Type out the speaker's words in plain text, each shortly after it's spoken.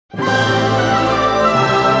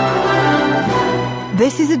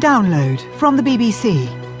This is a download from the BBC.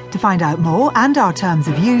 To find out more and our terms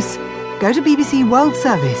of use, go to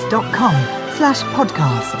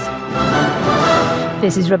bbcworldservice.com/podcasts.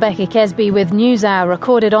 This is Rebecca Kesby with Newshour,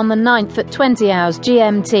 recorded on the 9th at 20 hours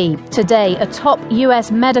GMT. Today, a top US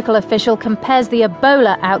medical official compares the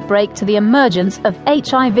Ebola outbreak to the emergence of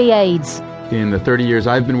HIV/AIDS. In the 30 years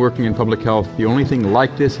I've been working in public health, the only thing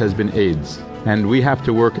like this has been AIDS. And we have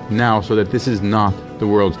to work now so that this is not the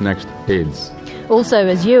world's next AIDS. Also,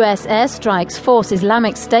 as US airstrikes force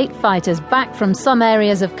Islamic State fighters back from some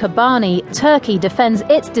areas of Kobani, Turkey defends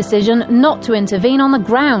its decision not to intervene on the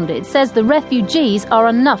ground. It says the refugees are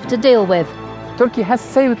enough to deal with. Turkey has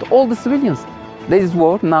saved all the civilians. There is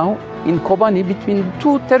war now in Kobani between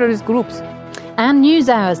two terrorist groups. And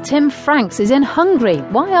NewsHour's Tim Franks is in Hungary.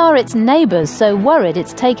 Why are its neighbours so worried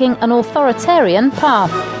it's taking an authoritarian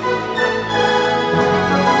path?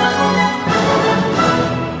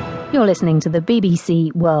 You're listening to the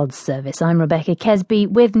BBC World Service. I'm Rebecca Kesby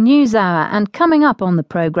with NewsHour, and coming up on the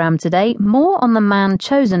programme today, more on the man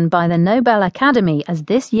chosen by the Nobel Academy as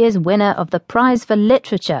this year's winner of the Prize for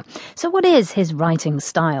Literature. So what is his writing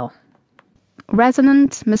style?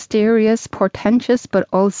 Resonant, mysterious, portentous, but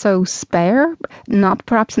also spare. Not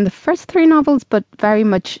perhaps in the first three novels, but very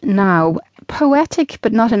much now. Poetic,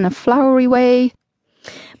 but not in a flowery way.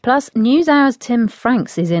 Plus, NewsHour's Tim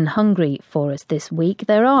Franks is in Hungary for us this week.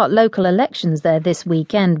 There are local elections there this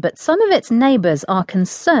weekend, but some of its neighbours are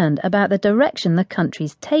concerned about the direction the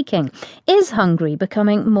country's taking. Is Hungary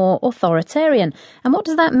becoming more authoritarian? And what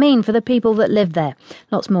does that mean for the people that live there?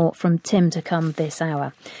 Lots more from Tim to come this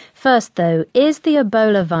hour. First, though, is the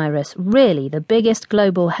Ebola virus really the biggest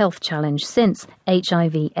global health challenge since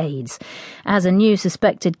HIV/AIDS? As a new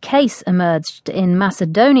suspected case emerged in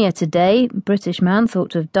Macedonia today, a British man thought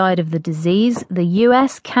to have died of the disease. The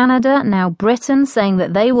US, Canada, now Britain, saying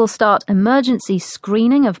that they will start emergency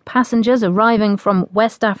screening of passengers arriving from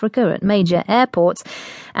West Africa at major airports.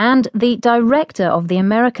 And the director of the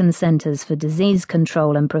American Centers for Disease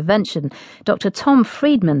Control and Prevention, Dr. Tom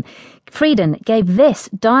Frieden, gave this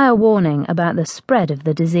dire warning about the spread of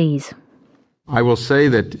the disease. I will say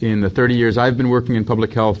that in the 30 years I've been working in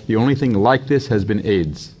public health, the only thing like this has been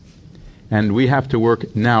AIDS. And we have to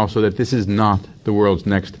work now so that this is not the world's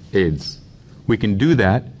next AIDS. We can do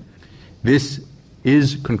that. This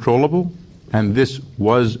is controllable, and this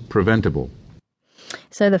was preventable.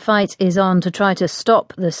 So the fight is on to try to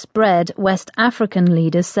stop the spread. West African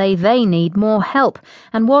leaders say they need more help.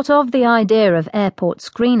 And what of the idea of airport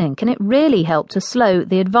screening? Can it really help to slow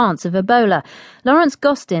the advance of Ebola? Lawrence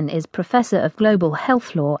Gostin is Professor of Global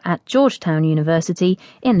Health Law at Georgetown University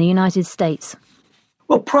in the United States.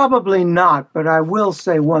 Well, probably not, but I will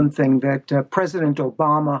say one thing, that President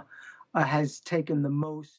Obama has taken the most